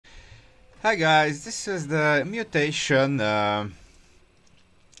Hi guys, this is the mutation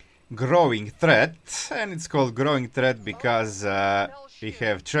growing threat, and it's called growing threat because we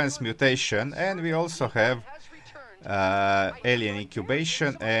have transmutation and we also have alien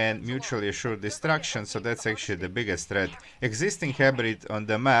incubation and mutually assured destruction, so that's actually the biggest threat. Existing hybrid on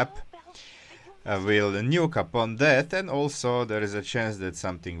the map will nuke upon that, and also there is a chance that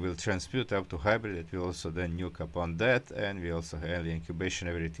something will transmute up to hybrid that will also then nuke upon that, and we also have alien incubation.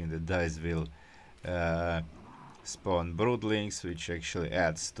 Everything that dies will spawn broodlings, which actually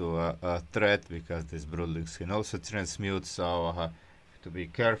adds to a threat because these broodlings can also transmute, so to be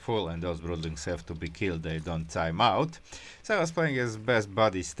careful, and those broodlings have to be killed, they don't time out. So I was playing as best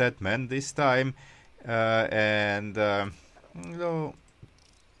Buddy Stetmann this time, and though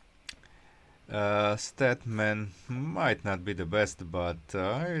Stetmann might not be the best, but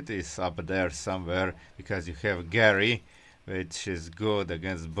it is up there somewhere because you have Gary, which is good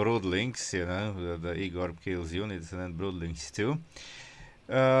against broodlings, you know, the Igor kills units and then broodlings too.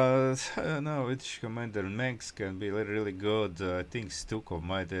 I don't know which commander Manx can be really good. I think Stukov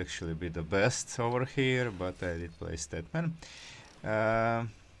might actually be the best over here, but I did play Stetmann.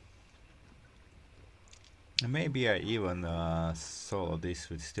 Maybe I even solo this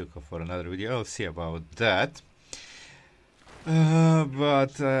with Stukov for another video. I'll see about that.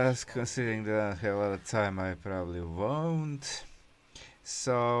 But considering that I have a lot of time, I probably won't.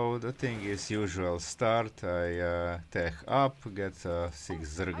 So the thing is usual start. I tech up, get 6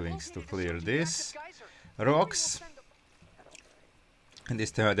 Zerglings to clear this. Rocks. And this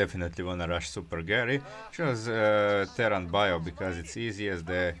time I definitely wanna rush Super Gary. Choose Terran Bio because it's easy, as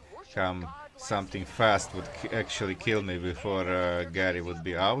they come something fast would actually kill me before Gary would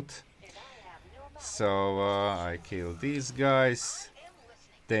be out. So I kill these guys.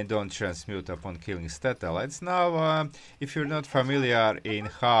 They don't transmute upon killing satellites. Now, if you're not familiar in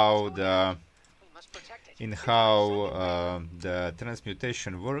how the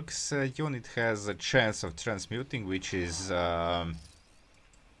transmutation works, unit has a chance of transmuting, which is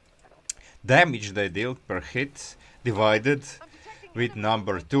damage they deal per hit divided with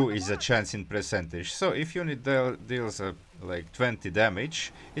number 2 is a chance in percentage. So if unit deals like 20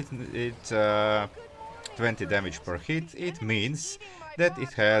 damage, 20 damage per hit, it means that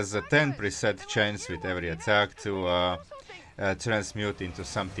it has a 10% chance with every attack to transmute into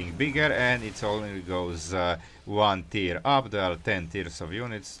something bigger, and it only goes 1 tier up. There are 10 tiers of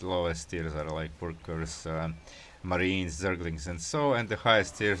units. Lowest tiers are like Porkers, Marines, Zerglings, and so, and the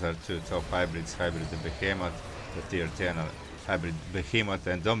highest tiers are 2 top hybrids, Hybrid the Behemoth, the tier 10 are Hybrid Behemoth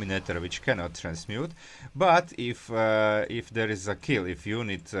and Dominator, which cannot transmute. But if there is a kill, if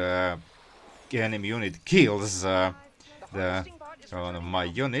enemy unit kills one of my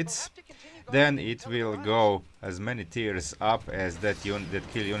units, then it will go as many tiers up as that kill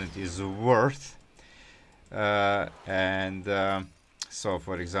unit is worth. So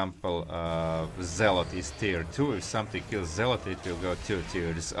for example, Zealot is tier 2. If something kills Zealot, it will go 2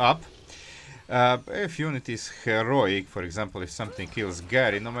 tiers up. If unit is heroic, for example, if something kills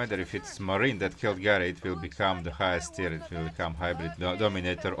Gary, no matter if it's Marine that killed Gary, it will become the highest tier. It will become Hybrid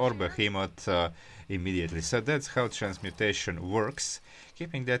Dominator or Behemoth immediately. So that's how transmutation works.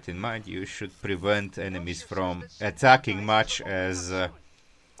 Keeping that in mind, you should prevent enemies from attacking much as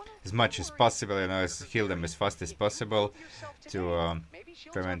much as possible, you know, heal them as fast as possible to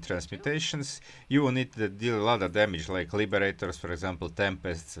prevent transmutations. You will need to deal a lot of damage, like Liberators, for example,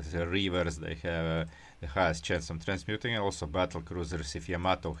 Tempests, Reavers, they have the highest chance of transmuting, and also Battle Cruisers. If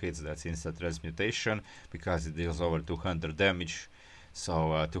Yamato hits, that's instant transmutation, because it deals over 200 damage.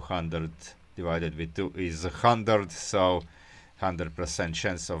 So 200 divided with 2 is 100, so 100%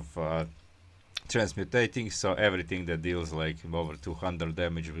 chance of transmutating, so everything that deals like over 200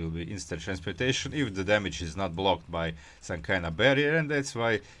 damage will be instant transmutation if the damage is not blocked by some kind of barrier, and that's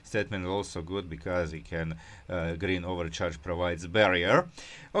why Stetmann is also good, because he can green overcharge provides barrier.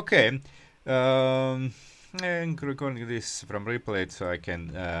 Okay, and recording this from replay, so I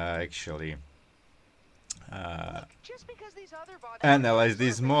can actually analyze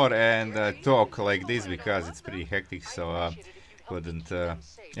this more and talk like this, because it's pretty hectic, so couldn't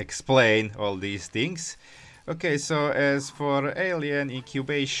explain all these things. Okay, so as for alien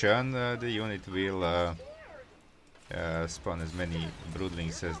incubation, the unit will spawn as many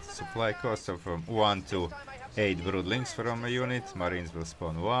broodlings as the supply cost, so from 1 to 8 broodlings from a unit. Marines will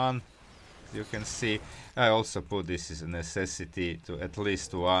spawn 1. You can see I also put this as a necessity to at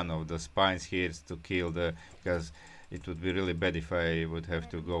least 1 of the spines here to kill because it would be really bad if I would have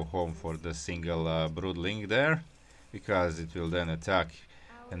to go home for the single broodling there, because it will then attack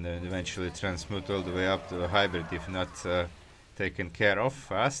and then eventually transmute all the way up to a hybrid if not taken care of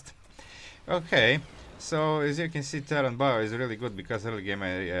fast. Okay, so as you can see, Terran Bio is really good because early game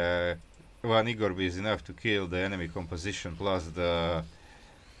one Igor is enough to kill the enemy composition plus the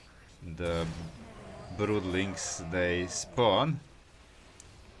broodlings they spawn.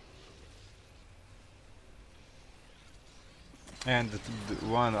 And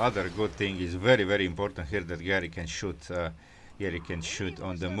one other good thing is very important here that Gary can shoot. Gary can shoot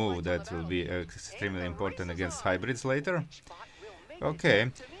on the move. That will be extremely important against hybrids later.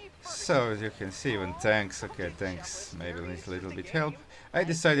 Okay, so as you can see, when tanks, okay, tanks maybe need a little bit help. I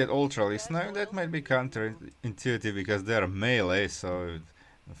decided Ultralisk. Now that might be counterintuitive because they are melee, so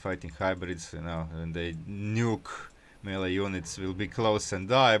fighting hybrids, you know, when they nuke melee units will be close and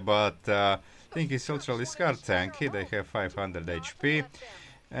die, but I think it's Ultralisk are tanky. They have 500 HP,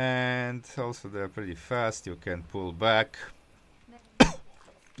 and also they're pretty fast. You can pull back.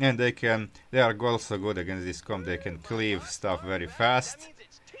 And they are also good against this comp. They can cleave stuff very fast.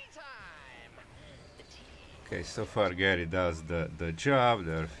 Okay, so far Gary does the job.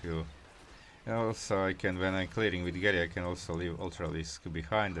 There are a few. And also when I'm clearing with Gary, I can also leave Ultralisk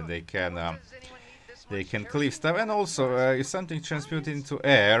behind, and they can cleave stuff. And also if something transmutes into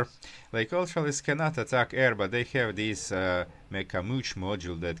air, like Ultralisk cannot attack air, but they have this Mecha Mooch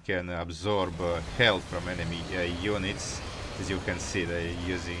module that can absorb health from enemy units. As you can see, they're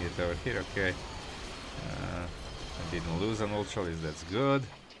using it over here. Okay, I didn't lose an Ultralisk, that's good.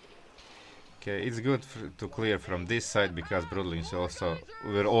 Okay, it's good to clear from this side because broodlings also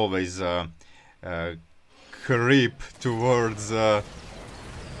will always creep towards the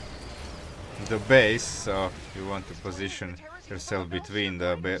base, so you want to position yourself between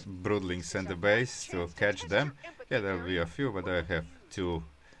the broodlings and the base to catch them. Yeah, there will be a few, but I have two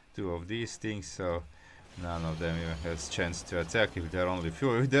of these things, so none of them even has chance to attack if there are only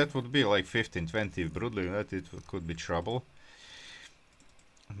few. If that would be like 15-20 broodling, that it could be trouble.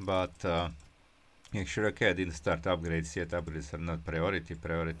 But make sure, okay, I didn't start upgrades yet. Upgrades are not priority.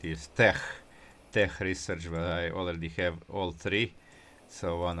 Priority is tech research, but I already have all three.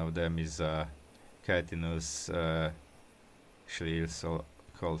 So one of them is chitinous, actually it's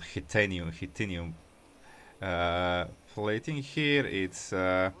called Hitinium plating here. It's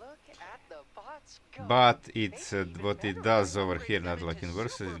but it's what it does over here, not like in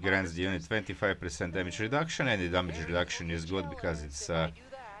versus, it grants the unit 25% damage reduction, and the damage reduction is good because it's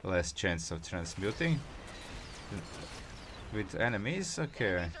less chance of transmuting with enemies.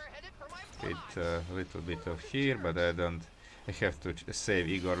 Okay, a little bit of here, but I have to save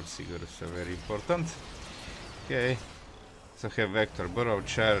Igors. Igors are very important. Okay, so I have vector burrow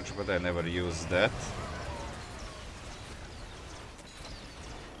charge, but I never use that.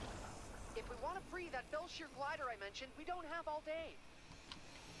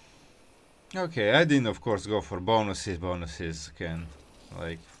 Okay, I didn't of course go for bonuses. Bonuses can,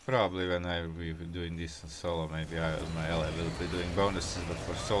 like, probably when I will be doing this on solo, maybe my ally will be doing bonuses, but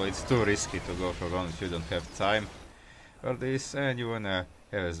for solo it's too risky to go for bonus. You don't have time for this, and you wanna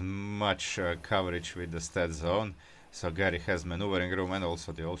have as much coverage with the stat zone. So Gary has maneuvering room and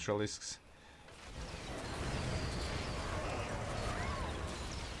also the Ultralisks.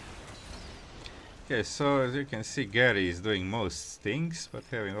 Okay, so as you can see, Gary is doing most things, but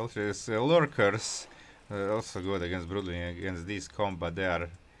having Ultralisk lurkers also good against broodling. Against these combat, they are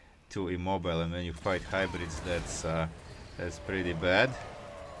too immobile, and when you fight hybrids, that's pretty bad.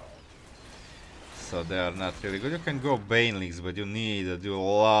 So they are not really good. You can go banelings, but you need to do a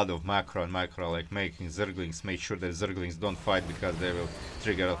lot of macro and micro, like making zerglings. Make sure that zerglings don't fight because they will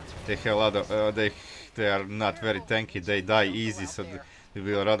trigger. They have a lot of they are not very tanky. They die easy, so there will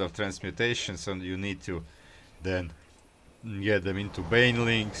be a lot of transmutations, and you need to then get them into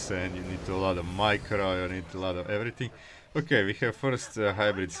banelings, and you need a lot of micro. You need a lot of everything. Okay, we have first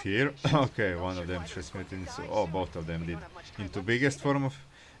hybrids here. Okay, one of them transmuted into, both of them did, into biggest form of.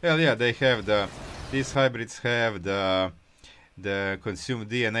 Well, yeah, they have these hybrids have the consumed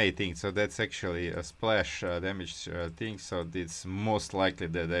DNA thing, so that's actually a splash damage thing. So it's most likely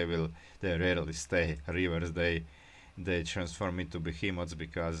that they rarely stay rivers. They transform into behemoths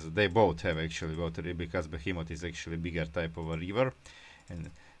because they both have actually because behemoth is actually bigger type of a river, and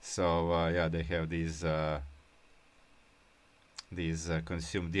so yeah, they have these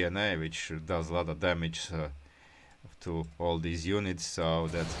consumed DNA, which does a lot of damage to all these units, so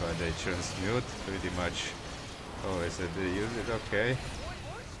that's why they transmute pretty much. Oh, I said they use it. Okay,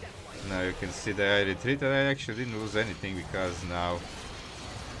 now you can see that I retreated. I actually didn't lose anything because now,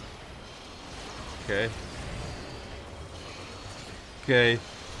 okay,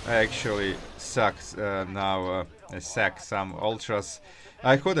 I actually sucked now. I sacked some ultras.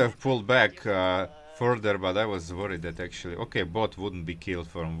 I could have pulled back further, but I was worried that actually, okay, bot wouldn't be killed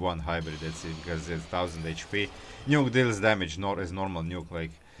from one hybrid, that's it, because it's 1000 HP. Nuke deals damage not as normal nuke,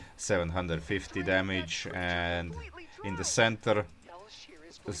 like 750 damage, and in the center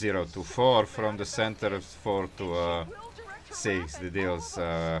 0 to 4, from the center 4 to 6 the deals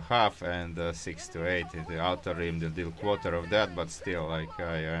half, and 6 to 8 the outer rim will deal quarter of that, but still, like,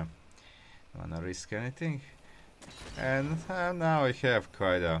 I wanna risk anything. And now I have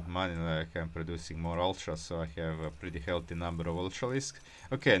quite a money, like I'm producing more ultra, so I have a pretty healthy number of ultralisks.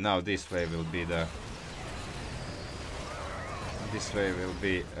 Okay, now this way will be the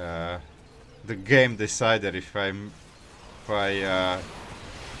the game decider. If I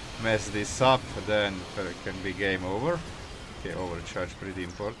mess this up, then it can be game over. Okay, overcharge, pretty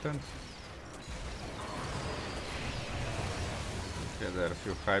important. Okay, there are a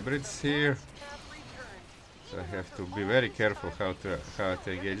few hybrids here. So I have to be very careful how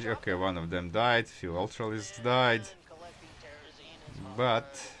to engage. Okay, one of them died, few ultralisks died, but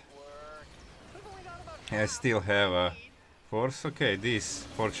I still have a force. Okay, this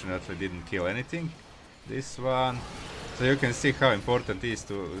fortunately didn't kill anything. This one. So you can see how important it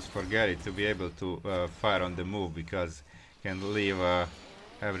is for Gary to be able to fire on the move, because can leave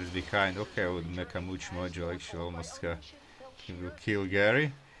hybrids behind. Okay, I would make a Mooch module, actually almost will kill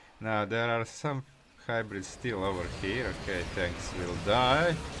Gary. Now there are some hybrids still over here. Okay, tanks will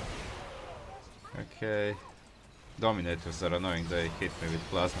die. Okay, dominators are annoying. They hit me with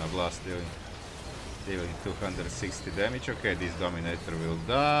plasma blast, dealing 260 damage. Okay, this dominator will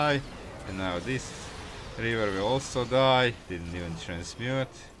die, and now this river will also die. Didn't even transmute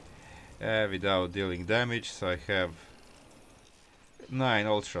without dealing damage. So I have 9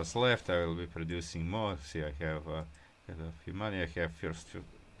 ultras left. I will be producing more. See, I have a few money. I have first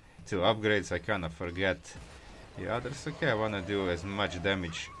two upgrades. I kinda forget the others. Okay, I wanna do as much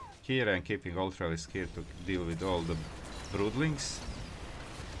damage here and keeping ultralisk here to deal with all the broodlings.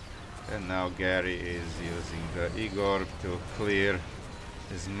 And now Gary is using the Igor to clear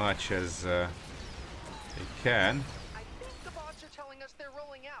as much as he can. I think the bots are telling us they're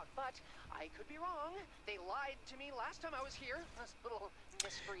rolling out, but I could be wrong. They lied to me last time I was here. This little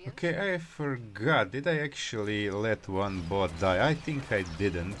miscreant. Okay, I forgot. Did I actually let one bot die? I think I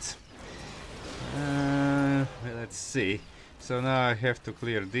didn't. Let's see. So now I have to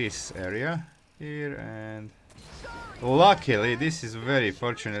clear this area here, and luckily this is very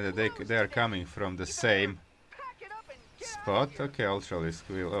fortunate that they are coming from the same spot. Okay, ultralisk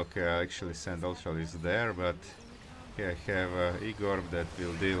will. Okay, I actually send ultralisk there, but okay, I have Igor that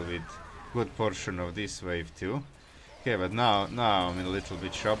will deal with good portion of this wave too. Okay, but now I'm in a little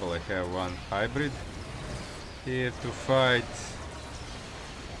bit trouble. I have one hybrid here to fight.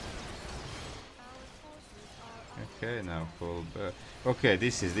 Okay, now full. Okay,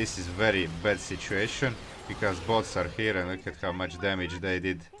 this is very bad situation, because bots are here and look at how much damage they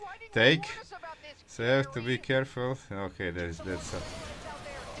did take. So I have to be careful. Okay, that's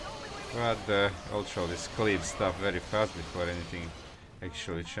but the ultralisk cleared stuff very fast before anything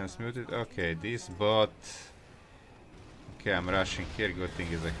actually transmuted. Okay, this bot. Okay, I'm rushing here. Good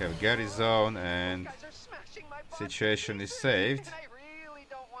thing is I have Gary zone and situation is saved. I really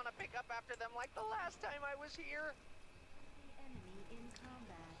don't want to pick up after them like the last time I was here.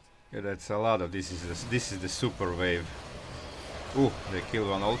 Yeah, that's a lot of this is the super wave. Ooh, they kill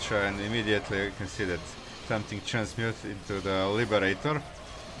one ultra and immediately you can see that something transmutes into the liberator.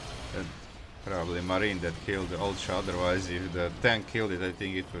 Probably marine that killed the ultra, otherwise if the tank killed it I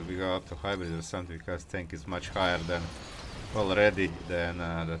think it will go up to hybrid or something, because tank is much higher than already than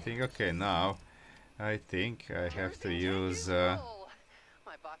the thing. Okay, now I think I have to use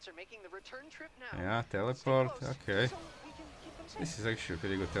my bots are making the return trip now. yeah, teleport. Okay, this is actually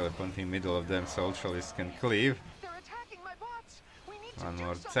pretty good teleporting middle of them so ultralisk can cleave. They're attacking my bots. We need to One do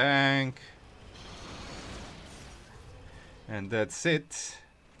more something. tank. And that's it.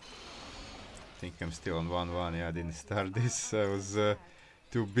 I think I'm still on 1-1. Yeah, I didn't start this. I was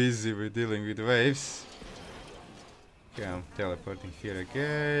too busy with dealing with waves. Okay, I'm teleporting here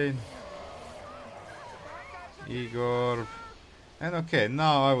again. Igor. And okay,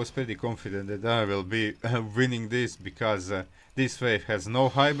 now I was pretty confident that I will be winning this, because this wave has no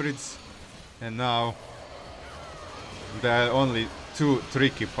hybrids. And now there are only two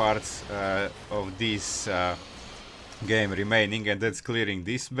tricky parts of this game remaining, and that's clearing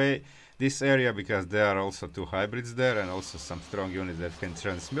this area, because there are also two hybrids there and also some strong units that can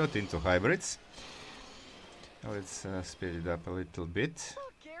transmute into hybrids. Let's speed it up a little bit.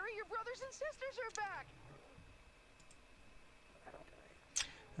 Look, Gary, your brothers and sisters are back.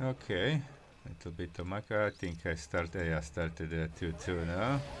 Okay, little bit of Maka. I think I started 2-2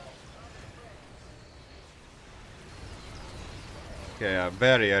 now. Okay, a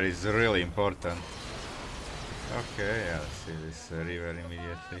barrier is really important. Okay, yeah, let's see this river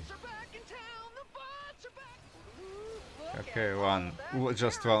immediately. Okay,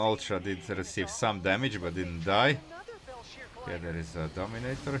 just one ultra did receive some damage but didn't die. Okay, there is a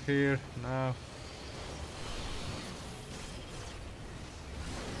dominator here now.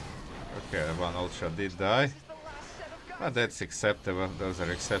 Okay, one ultra did die. But that's acceptable. Those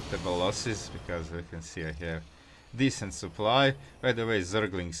are acceptable losses because we can see I have decent supply. By the way,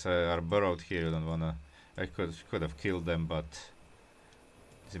 Zerglings are burrowed here. You don't wanna. I could have killed them, but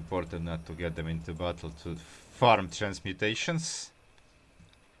it's important not to get them into battle to farm transmutations.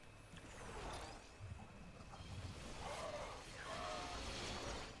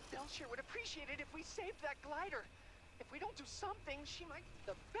 Belshire would appreciate it if we saved that glider. If we don't do something, she might.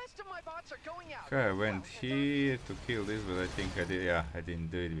 The best of my bots are going out. Okay, I went here to kill this, but I think I did. Yeah, I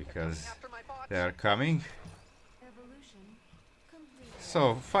didn't do it because they are coming.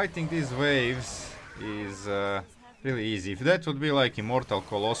 So fighting these waves is really easy. If that would be like Immortal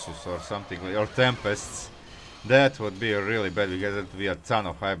Colossus or something, or Tempests, that would be really bad because it would be a ton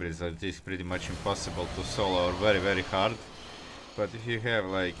of hybrids. It is pretty much impossible to solo or very, very hard. But if you have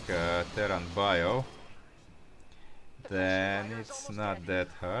like Terran Bio, then it's not that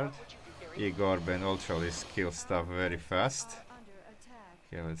hard. Igor Ben Ultralisk kills stuff very fast.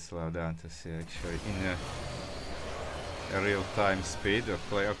 Okay, let's slow down to see actually in a real-time speed of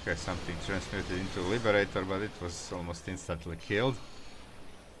play. Okay, something transmuted into Liberator, but it was almost instantly killed.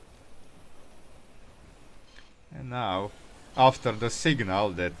 And now, after the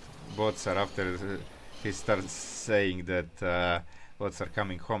signal that bots are after, he starts saying that bots are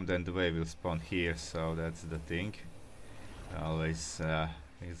coming home, then the wave will spawn here, so that's the thing. Always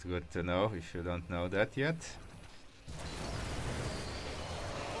it's good to know if you don't know that yet.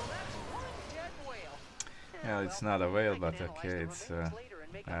 Yeah, it's not a whale, but okay, it's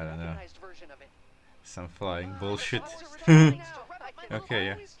I don't know, some flying bullshit. Okay,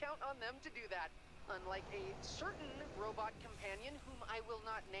 yeah. Unlike a certain robot companion whom I will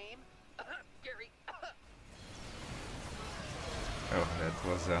not name, Gary. Oh, that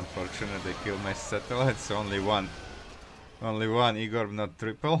was unfortunate. They killed my satellites. Only one Igor, not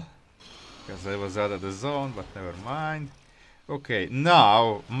triple, because I was out of the zone. But never mind. Okay,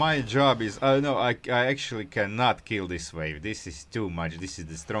 now my job is. No, I actually cannot kill this wave. This is too much. This is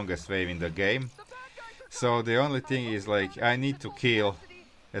the strongest wave in the game. So the only thing is like I need to kill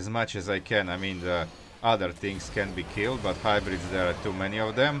as much as I can. I mean the other things can be killed, but hybrids there are too many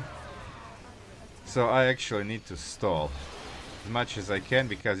of them. So I actually need to stall as much as I can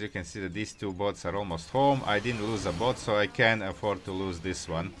because you can see that these two bots are almost home. I didn't lose a bot, so I can afford to lose this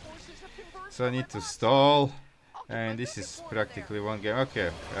one. So I need to stall, and this is practically one game. Okay,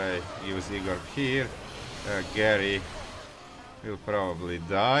 I use Igor here. Gary will probably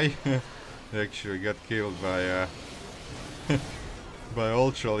die. He actually got killed by by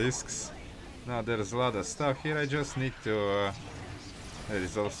Ultralisks. Now there's a lot of stuff here. I just need to there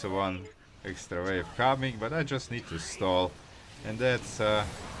is also one extra wave coming, but I just need to stall, and that's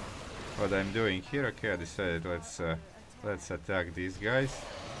what I'm doing here. Okay, I decided let's attack these guys,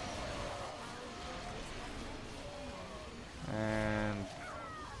 and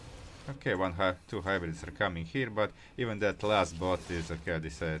okay, two hybrids are coming here, but even that last bot is okay. I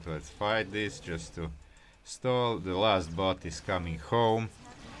decided let's fight this just to stall. The last bot is coming home.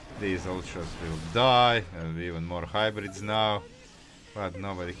 These ultras will die. There'll be even more hybrids now, but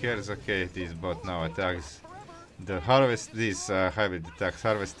nobody cares. Okay, this bot now attacks the harvest. This hybrid attacks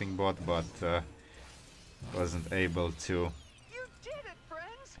harvesting bot, but wasn't able to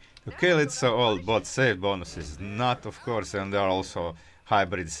kill it. So all bot save bonuses not, of course, and there are also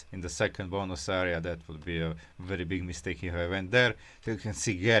hybrids in the second bonus area. That would be a very big mistake if I went there. So you can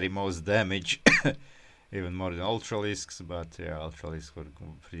see Gary most damage. Even more than Ultralisks, but yeah, Ultralisks were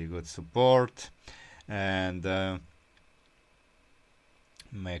pretty good support. And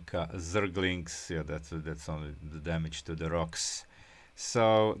Mecha Zerglings, yeah, that's only the damage to the rocks.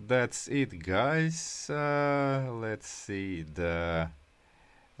 So that's it, guys. Let's see the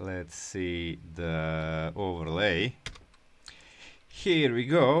overlay. Here we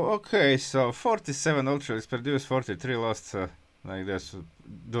go. Okay, so 47 Ultralisks produced, 43 lost. Like this,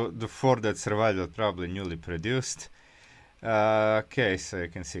 the 4 that survived were probably newly produced. Okay, so you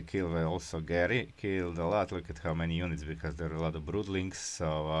can see kill also Gary killed a lot. Look at how many units, because there are a lot of broodlings.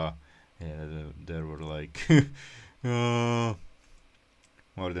 So yeah, there were like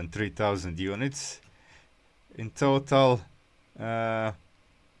more than 3,000 units in total.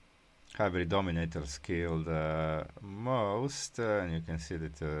 Hybrid dominators killed most, and you can see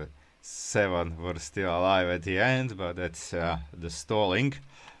that 7 were still alive at the end, but that's the stalling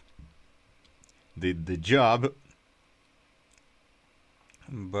did the job.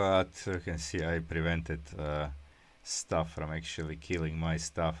 But you can see I prevented stuff from actually killing my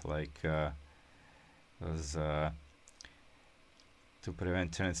stuff, like was to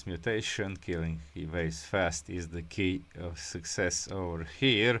prevent transmutation. Killing waves fast is the key of success over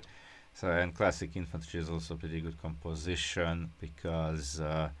here. So, and classic infantry is also pretty good composition because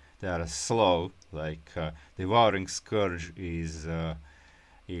they are slow. Like devouring scourge is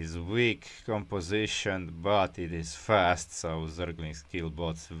weak composition, but it is fast. So zerglings kill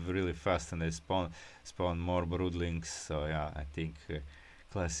bots really fast, and they spawn more broodlings. So yeah, I think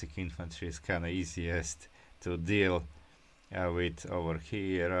classic infantry is kind of easiest to deal with over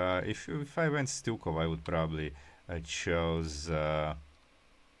here. If I went Stukov, I would probably chose the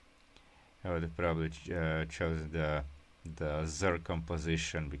Zerg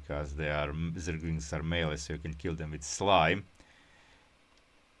composition, because Zerglings are melee, so you can kill them with slime.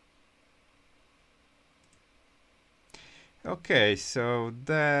 Okay, so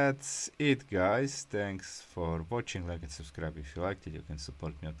that's it, guys. Thanks for watching. Like and subscribe if you liked it. You can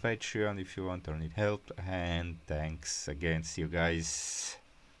support me on Patreon if you want or need help. And thanks again. See you guys.